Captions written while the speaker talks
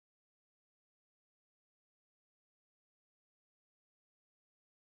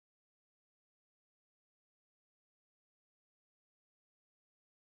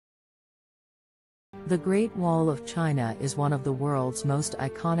The Great Wall of China is one of the world's most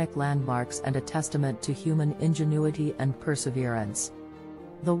iconic landmarks and a testament to human ingenuity and perseverance.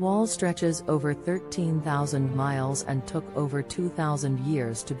 The wall stretches over 13,000 miles and took over 2,000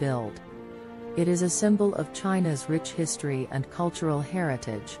 years to build. It is a symbol of China's rich history and cultural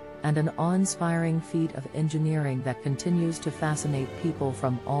heritage, and an awe-inspiring feat of engineering that continues to fascinate people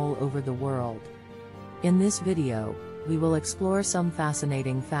from all over the world. In this video, we will explore some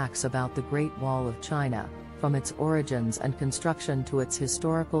fascinating facts about the Great Wall of China, from its origins and construction to its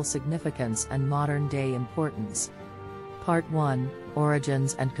historical significance and modern-day importance. Part 1: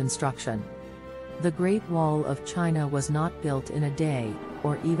 Origins and Construction. The Great Wall of China was not built in a day,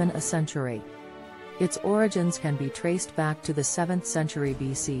 or even a century. Its origins can be traced back to the 7th century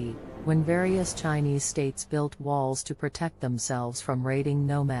BC, when various Chinese states built walls to protect themselves from raiding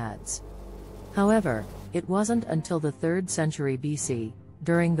nomads. However, it wasn't until the 3rd century BC,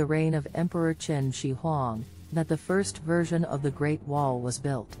 during the reign of Emperor Qin Shi Huang, that the first version of the Great Wall was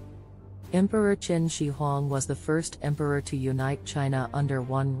built. Emperor Qin Shi Huang was the first emperor to unite China under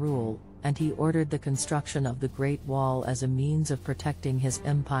one rule, and he ordered the construction of the Great Wall as a means of protecting his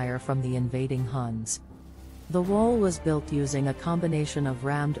empire from the invading Huns. The wall was built using a combination of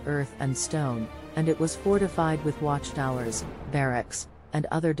rammed earth and stone, and it was fortified with watchtowers, barracks, and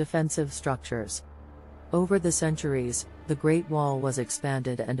other defensive structures. Over the centuries, the Great Wall was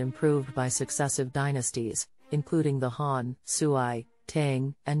expanded and improved by successive dynasties, including the Han, Sui,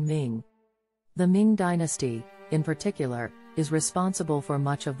 Tang, and Ming. The Ming dynasty, in particular, is responsible for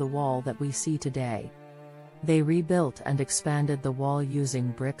much of the wall that we see today. They rebuilt and expanded the wall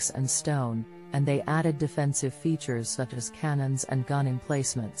using bricks and stone, and they added defensive features such as cannons and gun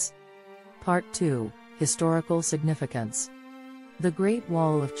emplacements. Part 2: Historical Significance. The Great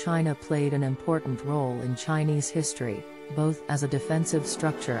Wall of China played an important role in Chinese history, both as a defensive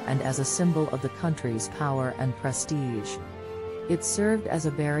structure and as a symbol of the country's power and prestige. It served as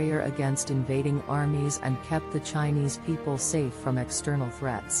a barrier against invading armies and kept the Chinese people safe from external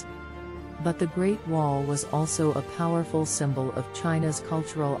threats. But the Great Wall was also a powerful symbol of China's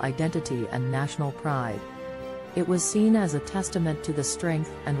cultural identity and national pride. It was seen as a testament to the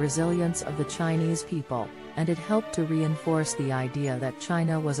strength and resilience of the Chinese people, and it helped to reinforce the idea that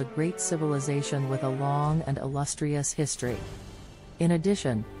China was a great civilization with a long and illustrious history. In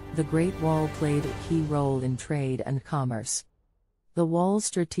addition, the Great Wall played a key role in trade and commerce. The wall's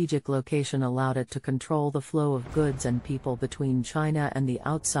strategic location allowed it to control the flow of goods and people between China and the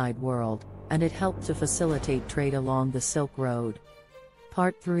outside world, and it helped to facilitate trade along the Silk Road.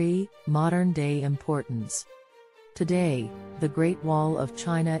 Part 3: Modern-day Importance. Today, the Great Wall of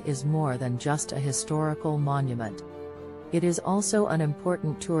China is more than just a historical monument. It is also an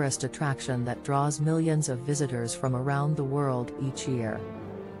important tourist attraction that draws millions of visitors from around the world each year.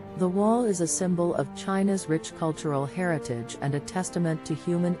 The wall is a symbol of China's rich cultural heritage and a testament to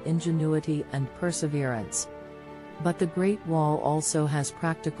human ingenuity and perseverance. But the Great Wall also has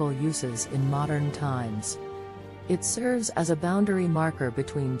practical uses in modern times. It serves as a boundary marker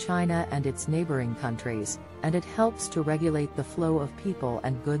between China and its neighboring countries, and it helps to regulate the flow of people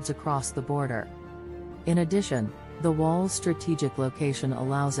and goods across the border. In addition, the wall's strategic location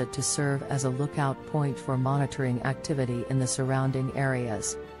allows it to serve as a lookout point for monitoring activity in the surrounding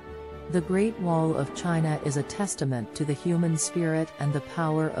areas. The Great Wall of China is a testament to the human spirit and the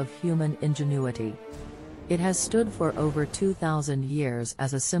power of human ingenuity. It has stood for over 2,000 years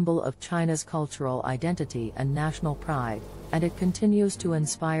as a symbol of China's cultural identity and national pride, and it continues to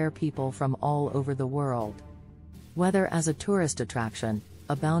inspire people from all over the world. Whether as a tourist attraction,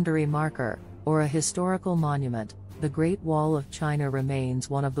 a boundary marker, or a historical monument, the Great Wall of China remains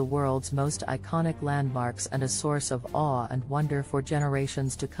one of the world's most iconic landmarks and a source of awe and wonder for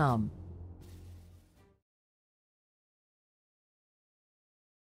generations to come.